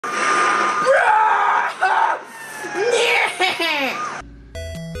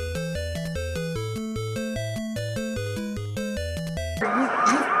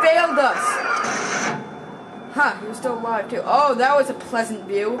killed us. Huh, he was still alive too. Oh, that was a pleasant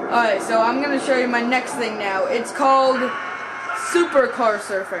view. Alright, so I'm gonna show you my next thing now. It's called supercar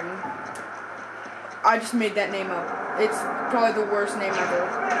surfing. I just made that name up. It's probably the worst name ever.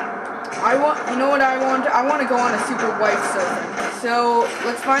 You know what I want? I want to go on a super white surfing. So,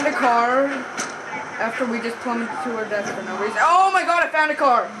 let's find a car after we just plummet to our death for no reason. Oh my god, I found a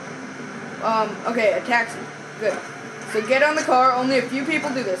car! Okay, a taxi. Good. So get on the car, only a few people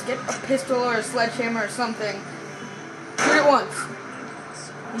do this. Get a pistol or a sledgehammer or something. Shoot it once.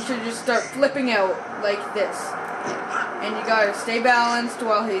 You should just start flipping out like this. And you gotta stay balanced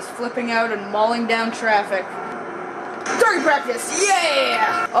while he's flipping out and mauling down traffic. Target practice!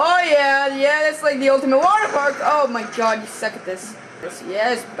 Yeah! Oh yeah, that's like the ultimate water park. Oh my god, you suck at this.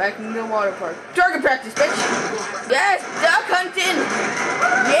 Yes, back in the water park. Target practice, bitch! Yes, duck hunting!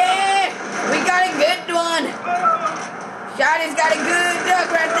 Yeah! We got a good one! Shotty's got a good duck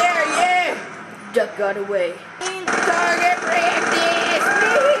right there, yeah! Duck got away. Target practice!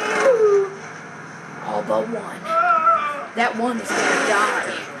 Woo! All but one. That one is gonna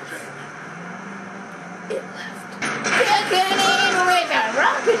die. It left. Ducking in with a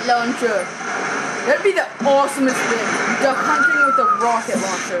rocket launcher. That'd be the awesomest thing. Duck hunting with a rocket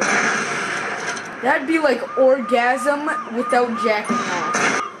launcher. That'd be like orgasm without jacking off.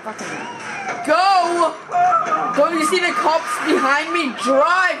 Fucking go! Don't you see the cops behind me?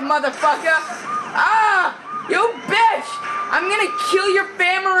 Drive, motherfucker! Ah! You bitch! I'm gonna kill your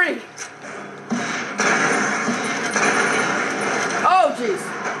family! Oh, jeez.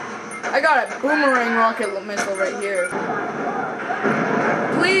 I got a boomerang rocket missile right here.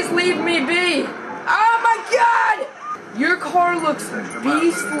 Please leave me be! Oh my god! Your car looks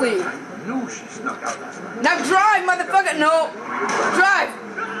beastly. Now drive, motherfucker! No! Drive!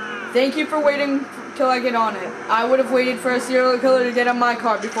 Thank you for waiting till I get on it. I would have waited for a serial killer to get on my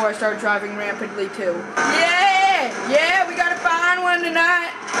car before I started driving rampantly too. Yeah! Yeah, we gotta find one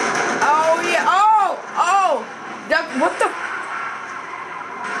tonight! Oh yeah! Oh! Duck, what the?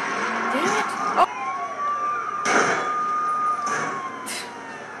 Damn it! Oh.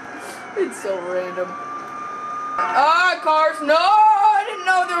 It's so random. Ah, cars! No! I didn't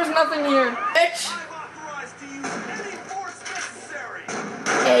know there was nothing here. Bitch!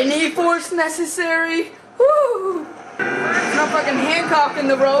 Any force necessary? Woo! There's no fucking Hancock in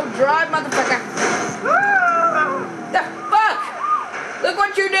the road. Drive, motherfucker. The fuck? Look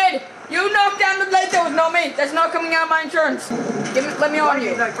what you did. You knocked down the light. That was not me. That's not coming out of my insurance. Let me on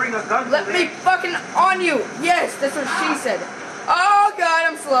you. Let me fucking on you. Yes, that's what she said. Oh god,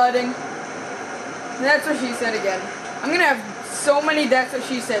 I'm sliding. That's what she said again. I'm gonna have so many that's what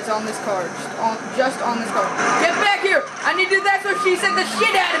she says on this car. Just on this car. Get back here! I need to that's what she said the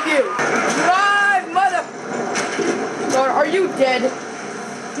shit out of you! Drive, mother... God, are you dead?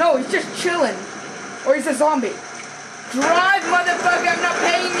 No, he's just chilling. Or he's a zombie. Drive, motherfucker! I'm not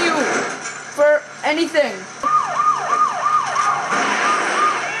paying you for anything.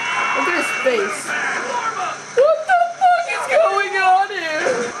 Look at his face. What the fuck is going on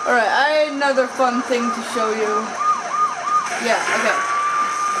here? Alright, I had another fun thing to show you. Yeah, okay.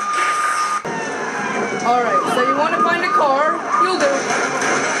 Alright, so you want to find a car? You'll do it.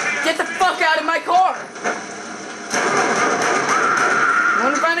 Get the fuck out of my car! You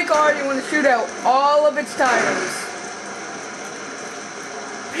want to find a car, you want to shoot out all of its tires.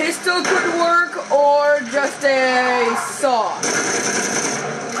 Pistol could work, or just a saw.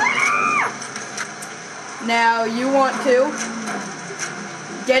 Now, you want to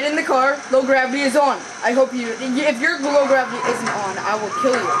get in the car. Low gravity is on. I hope you... If your low gravity isn't on, I will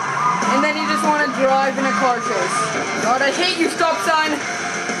kill you. And then you just want to drive in a car chase. God, I hate you, stop sign.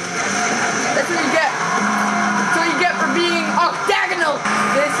 That's what you get. That's what you get for being octagonal.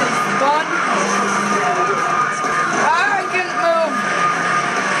 This is fun. I can't move.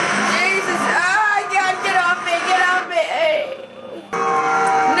 Jesus. I can't get off me. Get off me.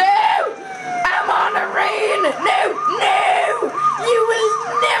 No. I'm on a rain. No. You will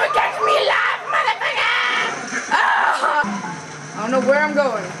never catch me alive, motherfucker! I don't know where I'm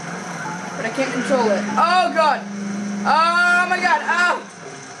going, but I can't control it. Oh god! Oh my god! Oh!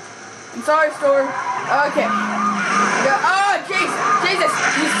 I'm sorry, store. Okay. Oh Jesus!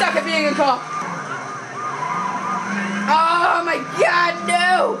 You suck at being a cop. Oh my god!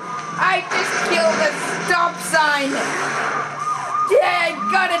 No! I just killed a stop sign. Yeah, I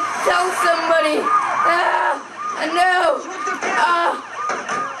gotta tell somebody. No!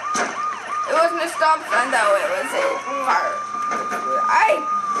 It wasn't a stop sign though, it was a fire. I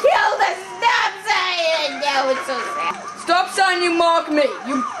killed the stop sign! No, it's so sad. Stop sign, you mock me!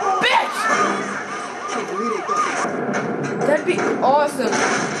 You bitch! That'd be awesome.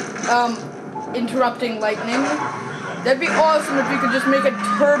 interrupting lightning. That'd be awesome if you could just make a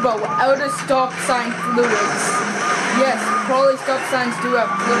turbo out of stop sign fluids. Yes, probably stop signs do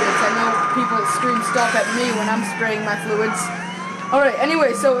have fluids. I know people scream stop at me when I'm spraying my fluids. Alright,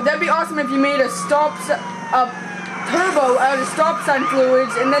 anyway, so that'd be awesome if you made a turbo out of stop sign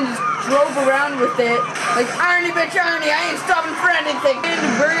fluids and then just drove around with it. Like, Arnie bitch Arnie, I ain't stopping for anything. And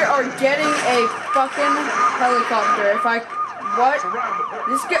we are getting a fucking helicopter. What?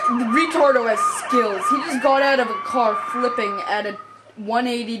 This guy, retardo has skills. He just got out of a car flipping at a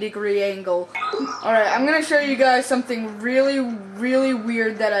 180-degree angle. Alright, I'm gonna show you guys something really, really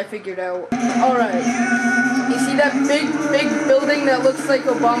weird that I figured out. Alright. You see that big building that looks like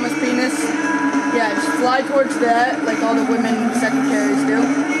Obama's penis? Yeah, just fly towards that, like all the women secretaries do.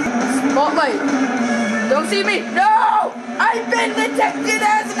 Spotlight. Don't see me. No! I've been detected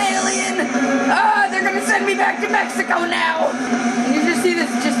as an alien! Ah, they're gonna send me back to Mexico now! And you just see this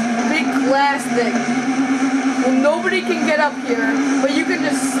just big glass thing. Well, nobody can get up here, but you can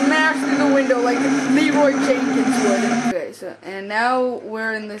just smash through the window like Leroy Jenkins would. Okay, so, and now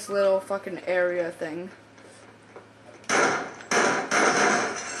we're in this little fucking area thing.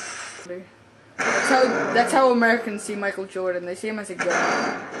 That's how Americans see Michael Jordan. They see him as a god.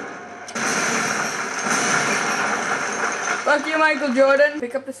 Fuck you, Michael Jordan.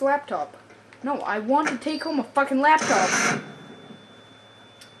 Pick up this laptop. No, I want to take home a fucking laptop.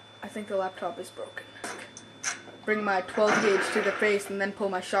 I think the laptop is broken. Bring my 12 gauge to the face and then pull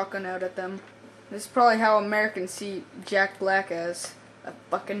my shotgun out at them. This is probably how Americans see Jack Black as a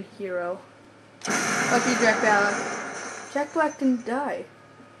fucking hero. Fuck you, Jack Black. Jack Black didn't die.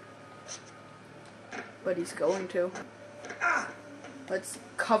 But he's going to. Let's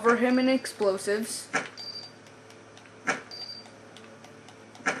cover him in explosives.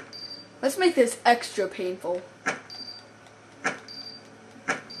 Let's make this extra painful.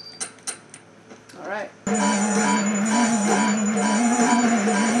 Alright.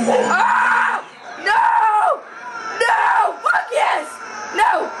 Ah! No! No! Fuck yes!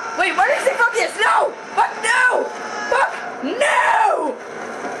 No! Wait, why did I say fuck yes? No! Fuck no! Fuck no!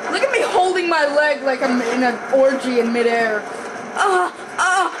 Look at me holding my leg like I'm in an orgy in midair. I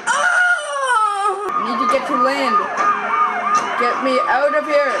need to get to land. Get me out of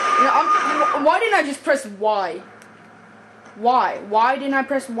here. You know, why didn't I just press Y? Why? Why didn't I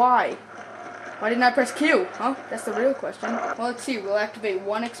press Y? Why didn't I press Q? Huh? That's the real question. Well, let's see. We'll activate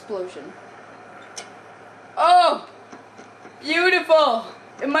one explosion. Oh! Beautiful!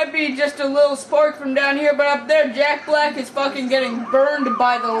 It might be just a little spark from down here, but up there, Jack Black is fucking getting burned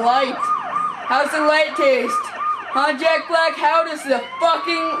by the light. How's the light taste? Huh, Jack Black? How does the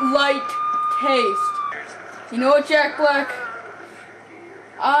fucking light taste? You know what, Jack Black?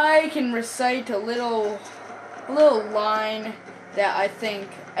 I can recite a little line that I think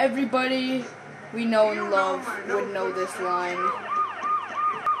everybody we know and love would know this line.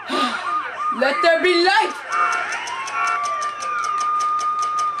 Let there be light!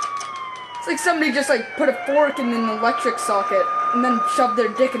 It's like somebody just like put a fork in an electric socket and then shoved their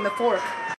dick in the fork.